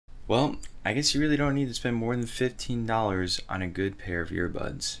Well, I guess you really don't need to spend more than $15 on a good pair of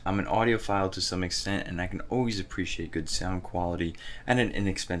earbuds. I'm an audiophile to some extent, and I can always appreciate good sound quality at an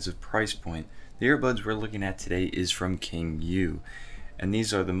inexpensive price point. The earbuds we're looking at today is from KingYou, and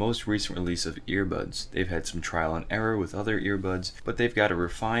these are the most recent release of earbuds. They've had some trial and error with other earbuds, but they've got a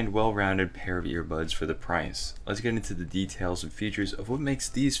refined, well-rounded pair of earbuds for the price. Let's get into the details and features of what makes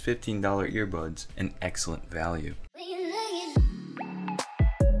these $15 earbuds an excellent value.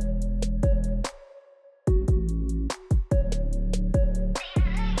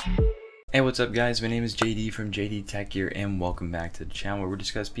 Hey, what's up guys? My name is JD from JDTechGear and welcome back to the channel where we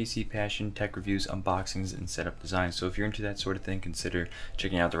discuss PC passion, tech reviews, unboxings, and setup design. So if you're into that sort of thing, consider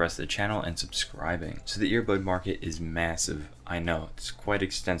checking out the rest of the channel and subscribing. So the earbud market is massive. I know, it's quite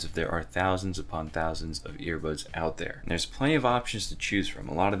extensive. There are thousands upon thousands of earbuds out there. And there's plenty of options to choose from.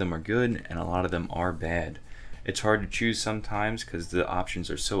 A lot of them are good and a lot of them are bad. It's hard to choose sometimes because the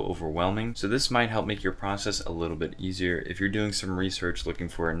options are so overwhelming, so this might help make your process a little bit easier if you're doing some research looking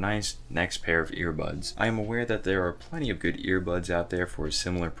for a nice next pair of earbuds. I am aware that there are plenty of good earbuds out there for a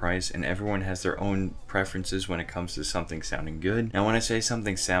similar price, and everyone has their own preferences when it comes to something sounding good. Now when I say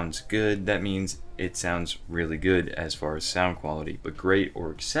something sounds good, that means it sounds really good as far as sound quality, but great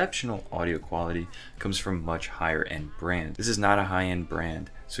or exceptional audio quality comes from much higher end brands. This is not a high-end brand,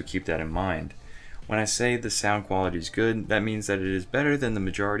 so keep that in mind. When I say the sound quality is good, that means that it is better than the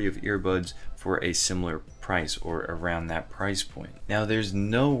majority of earbuds for a similar price or around that price point. Now there's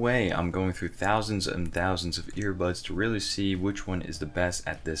no way I'm going through thousands and thousands of earbuds to really see which one is the best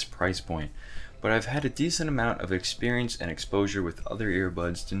at this price point. But I've had a decent amount of experience and exposure with other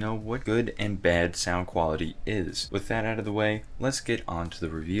earbuds to know what good and bad sound quality is. With that out of the way, let's get on to the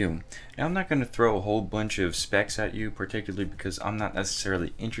review. Now I'm not going to throw a whole bunch of specs at you, particularly because I'm not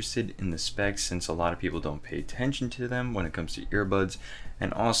necessarily interested in the specs since a lot of people don't pay attention to them when it comes to earbuds.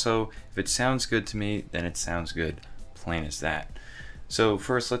 And also, if it sounds good to me, then it sounds good, plain as that. So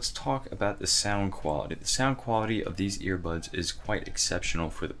first, let's talk about the sound quality. The sound quality of these earbuds is quite exceptional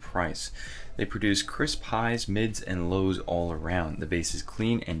for the price. They produce crisp highs, mids, and lows all around. The bass is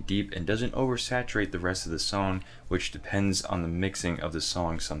clean and deep and doesn't oversaturate the rest of the song, which depends on the mixing of the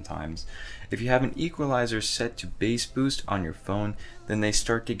song sometimes. If you have an equalizer set to bass boost on your phone, then they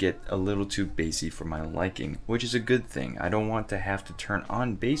start to get a little too bassy for my liking, which is a good thing. I don't want to have to turn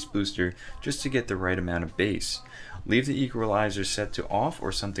on bass booster just to get the right amount of bass. Leave the equalizer set to off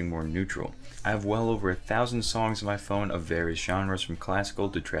or something more neutral. I have well over 1,000 songs on my phone of various genres, from classical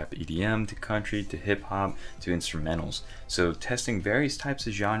to trap EDM to country to hip hop to instrumentals. So testing various types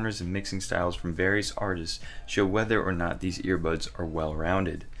of genres and mixing styles from various artists show whether or not these earbuds are well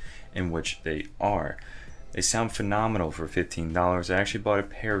rounded, in which they are. They sound phenomenal for $15. I actually bought a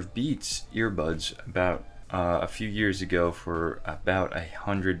pair of Beats Earbuds about a few years ago for about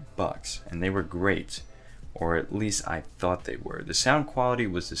 $100, and they were great. Or at least I thought they were. The sound quality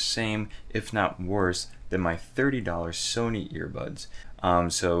was the same, if not worse, than my $30 Sony earbuds.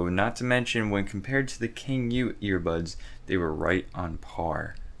 So not to mention, when compared to the KingYou earbuds, they were right on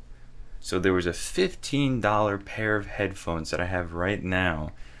par. So there was a $15 pair of headphones that I have right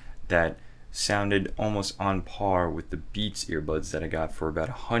now that sounded almost on par with the Beats earbuds that I got for about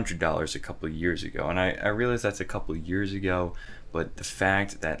 $100 a couple of years ago. And I realize that's a couple of years ago, but the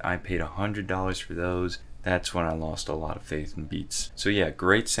fact that I paid $100 for those, that's when I lost a lot of faith in Beats. So yeah,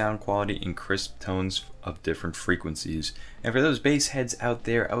 great sound quality and crisp tones of different frequencies. And for those bass heads out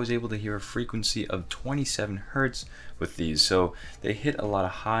there, I was able to hear a frequency of 27 Hertz with these. So they hit a lot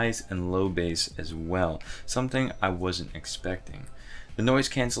of highs and low bass as well, something I wasn't expecting. The noise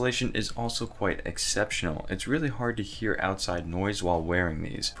cancellation is also quite exceptional. It's really hard to hear outside noise while wearing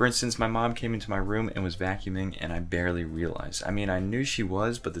these. For instance, my mom came into my room and was vacuuming and I barely realized. I mean, I knew she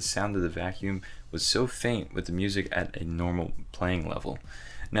was, but the sound of the vacuum was so faint with the music at a normal playing level.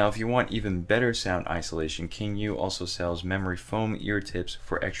 Now, if you want even better sound isolation, KingYou also sells memory foam ear tips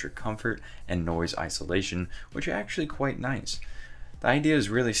for extra comfort and noise isolation, which are actually quite nice. The idea is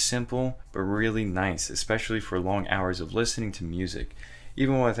really simple, but really nice, especially for long hours of listening to music.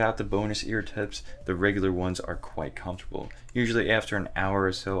 Even without the bonus ear tips, the regular ones are quite comfortable. Usually after an hour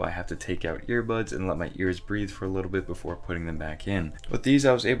or so, I have to take out earbuds and let my ears breathe for a little bit before putting them back in. With these,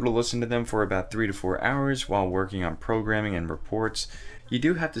 I was able to listen to them for about 3 to 4 hours while working on programming and reports. You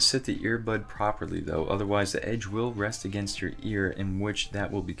do have to sit the earbud properly though, otherwise the edge will rest against your ear, in which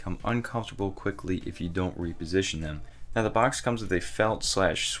that will become uncomfortable quickly if you don't reposition them. Now the box comes with a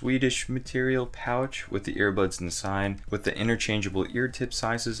felt/Swedish material pouch with the earbuds inside, with the interchangeable ear tip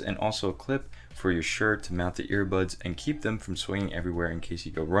sizes, and also a clip for your shirt to mount the earbuds and keep them from swinging everywhere in case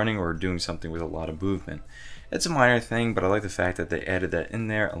you go running or doing something with a lot of movement. It's a minor thing, but I like the fact that they added that in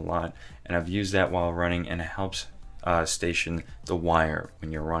there a lot, and I've used that while running, and it helps station the wire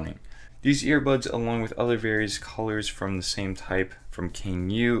when you're running. These earbuds, along with other various colors from the same type from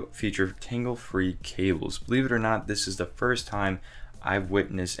KingYou, feature tangle-free cables. Believe it or not, this is the first time I've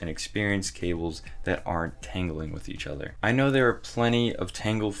witnessed and experienced cables that aren't tangling with each other. I know there are plenty of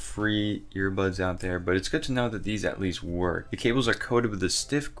tangle-free earbuds out there, but it's good to know that these at least work. The cables are coated with a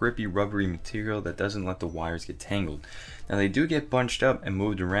stiff, grippy, rubbery material that doesn't let the wires get tangled. Now they do get bunched up and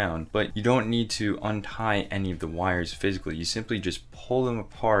moved around, but you don't need to untie any of the wires physically. You simply just pull them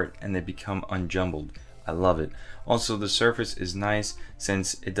apart and they become unjumbled. I love it. Also, the surface is nice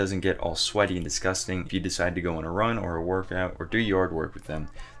since it doesn't get all sweaty and disgusting if you decide to go on a run or a workout or do yard work with them.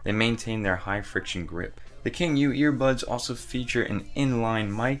 They maintain their high friction grip. The KingYou earbuds also feature an inline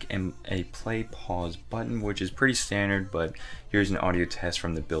mic and a play pause button, which is pretty standard, but here's an audio test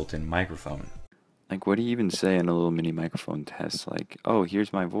from the built-in microphone. Like, what do you even say in a little mini microphone test? Like, oh,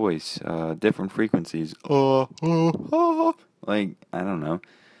 here's my voice, different frequencies. Like, I don't know.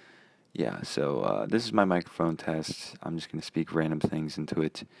 Yeah, so this is my microphone test. I'm just going to speak random things into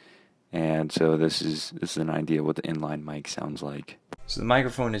it. And so this is an idea what the inline mic sounds like. So the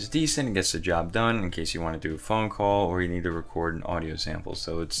microphone is decent, it gets the job done in case you want to do a phone call or you need to record an audio sample.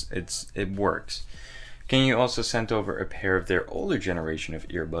 So it works. KingYou also sent over a pair of their older generation of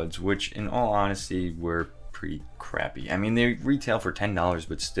earbuds, which in all honesty were pretty crappy. I mean, they retail for $10,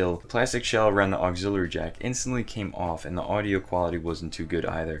 but still, the plastic shell around the auxiliary jack instantly came off and the audio quality wasn't too good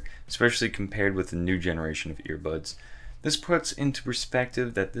either, especially compared with the new generation of earbuds. This puts into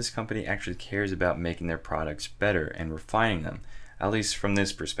perspective that this company actually cares about making their products better and refining them, at least from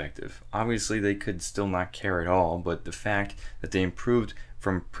this perspective. Obviously, they could still not care at all, but the fact that they improved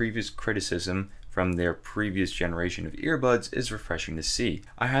from previous criticism from their previous generation of earbuds is refreshing to see.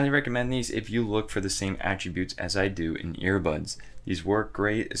 I highly recommend these if you look for the same attributes as I do in earbuds. These work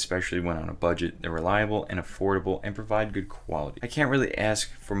great, especially when on a budget. They're reliable and affordable and provide good quality. I can't really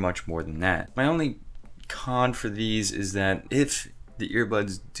ask for much more than that. My only con for these is that if the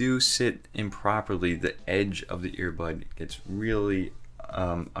earbuds do sit improperly, the edge of the earbud gets really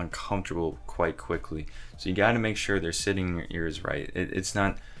uncomfortable quite quickly. So you got to make sure they're sitting in your ears right. It's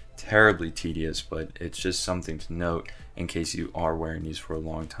not terribly tedious, but it's just something to note in case you are wearing these for a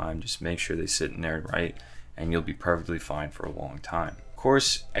long time. Just make sure they sit in there right and you'll be perfectly fine for a long time. Of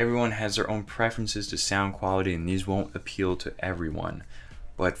course, everyone has their own preferences to sound quality and these won't appeal to everyone.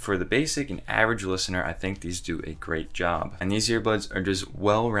 But for the basic and average listener, I think these do a great job. And these earbuds are just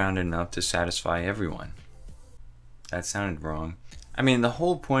well-rounded enough to satisfy everyone. That sounded wrong. I mean, the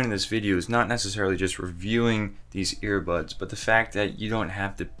whole point of this video is not necessarily just reviewing these earbuds, but the fact that you don't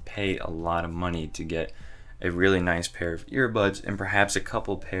have to pay a lot of money to get a really nice pair of earbuds and perhaps a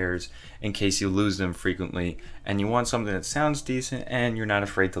couple pairs in case you lose them frequently and you want something that sounds decent and you're not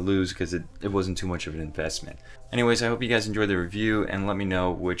afraid to lose because it wasn't too much of an investment. Anyways, I hope you guys enjoyed the review and let me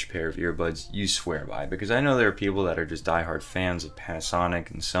know which pair of earbuds you swear by, because I know there are people that are just diehard fans of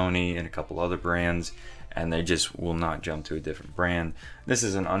Panasonic and Sony and a couple other brands, and they just will not jump to a different brand. This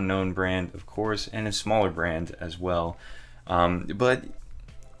is an unknown brand, of course, and a smaller brand as well. But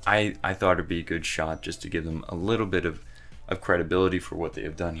I thought it'd be a good shot just to give them a little bit of credibility for what they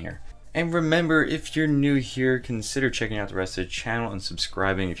have done here. And remember, if you're new here, consider checking out the rest of the channel and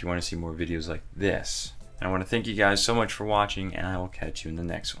subscribing if you want to see more videos like this. And I want to thank you guys so much for watching, and I will catch you in the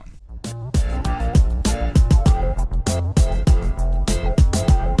next one.